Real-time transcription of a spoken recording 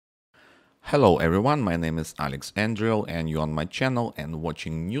Hello everyone, my name is Alex Andrew and you're on my channel and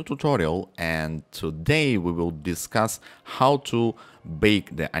watching new tutorial, and today we will discuss how to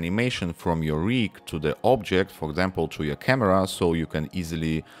bake the animation from your rig to the object, for example to your camera, so you can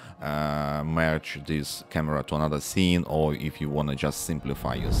easily merge this camera to another scene, or if you want to just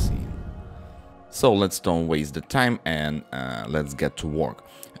simplify your scene. So let's don't waste the time and let's get to work.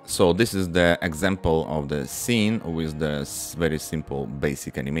 So this is the example of the scene with the very simple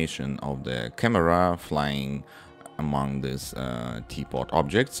basic animation of the camera flying among these teapot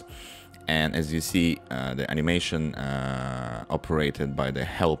objects. And as you see, the animation operated by the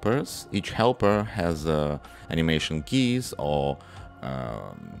helpers. Each helper has animation keys, or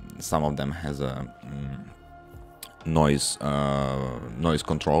some of them has a noise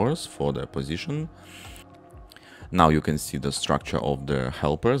controllers for the position. Now you can see the structure of the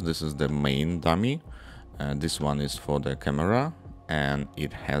helpers. This is the main dummy. This one is for the camera, and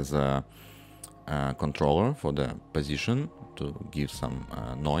it has a controller for the position to give some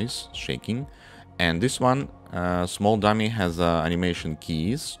noise shaking. And this one, small dummy, has animation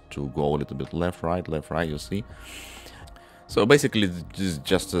keys to go a little bit left, right, you see. So basically this is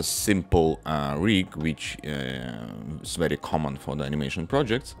just a simple rig, which is very common for the animation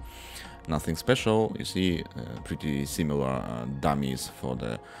projects. Nothing special. You see pretty similar dummies for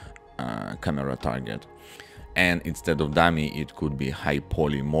the camera target. And instead of dummy, it could be high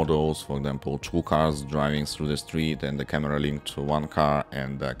poly models, for example two cars driving through the street and the camera linked to one car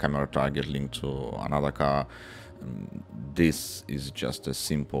and the camera target linked to another car. This is just a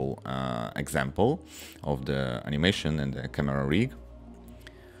simple example of the animation and the camera rig.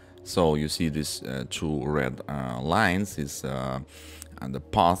 So you see these two red lines is and the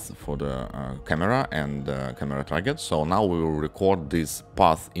path for the camera and the camera target. So now we will record this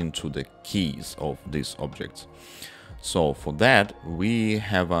path into the keys of these objects. So for that we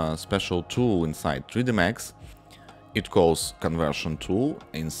have a special tool inside 3D Max. It calls conversion tool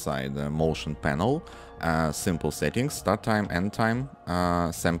inside the motion panel. Simple settings: start time, end time,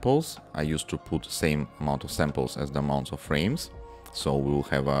 samples. I used to put same amount of samples as the amount of frames, so we will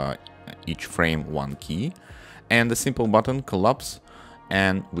have each frame one key, and the simple button collapse,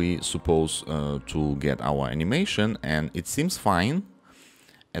 and we suppose to get our animation, and it seems fine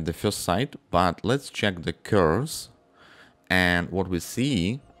at the first sight. But let's check the curves, and what we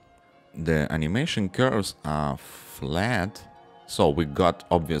see, the animation curves are flat. So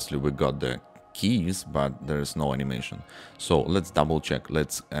obviously we got the keys, but there is no animation. So let's double check.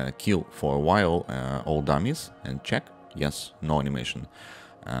 Let's kill for a while all dummies and check. Yes, no animation.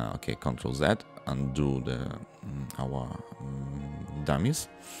 Okay, Control Z, undo our dummies.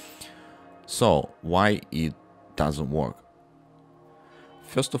 So why it doesn't work?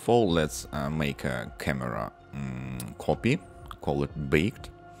 First of all, let's make a camera copy, call it baked.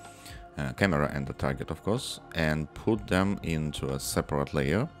 Camera and the target, of course, and put them into a separate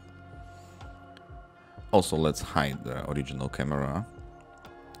layer. Also, let's hide the original camera,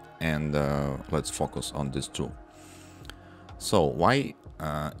 and let's focus on these two. So why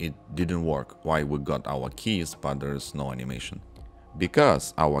it didn't work? Why we got our keys but there's no animation?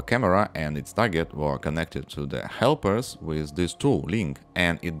 Because our camera and its target were connected to the helpers with this tool link,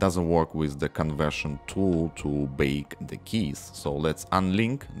 and it doesn't work with the conversion tool to bake the keys. So let's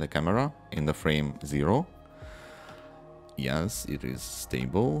unlink the camera in the frame 0. Yes, it is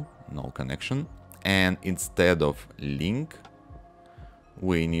stable, no connection. And instead of link,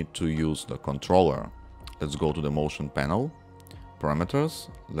 we need to use the controller. Let's go to the motion panel, parameters,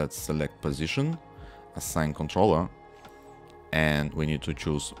 let's select position, assign controller, and we need to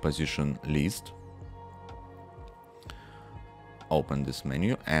choose position list. Open this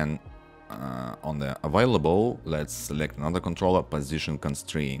menu, and on the available, let's select another controller, position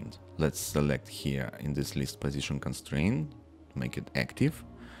constraint. Let's select here in this list position constraint, make it active,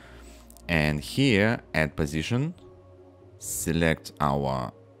 and here add position, select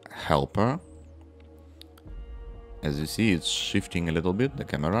our helper. As you see, it's shifting a little bit, the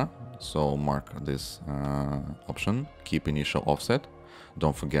camera, so mark this option, keep initial offset.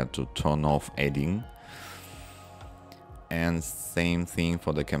 Don't forget to turn off adding. And same thing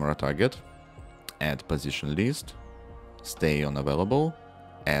for the camera target. Add position list, stay on available,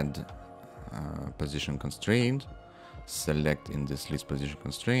 add position constraint, select in this list position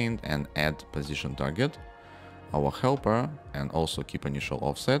constraint, and add position target, our helper, and also keep initial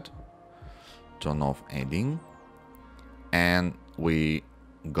offset, turn off adding. And we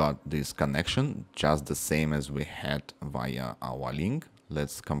got this connection just the same as we had via our link.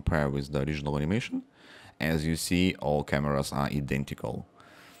 Let's compare with the original animation. As you see, all cameras are identical.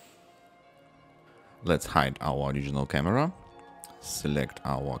 Let's hide our original camera, select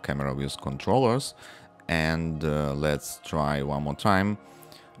our camera with controllers, and let's try one more time.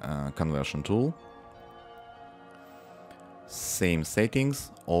 Conversion tool, same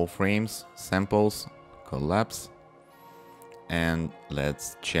settings, all frames, samples, collapse, and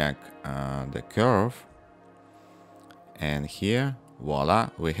let's check the curve, and here, voila,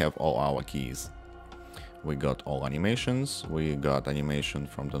 we have all our keys. We got all animations, we got animation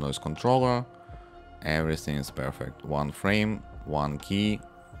from the noise controller, everything is perfect. One frame, one key,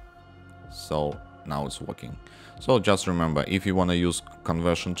 so now it's working. So just remember, if you want to use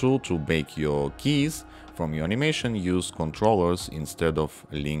conversion tool to bake your keys from your animation, use controllers instead of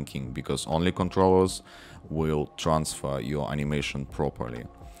linking, because only controllers will transfer your animation properly.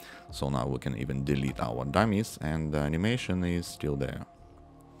 So now we can even delete our dummies and the animation is still there.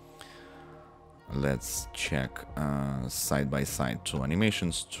 Let's check side by side two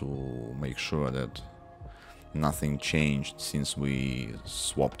animations to make sure that nothing changed since we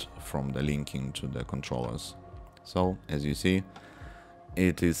swapped from the linking to the controllers. So as you see,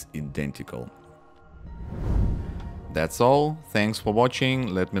 it is identical. That's all. Thanks for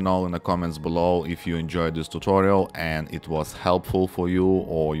watching. Let me know in the comments below if you enjoyed this tutorial and it was helpful for you,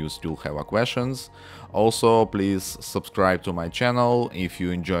 or you still have questions. Also, please subscribe to my channel if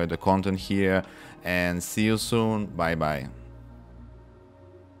you enjoyed the content here, and see you soon. Bye bye.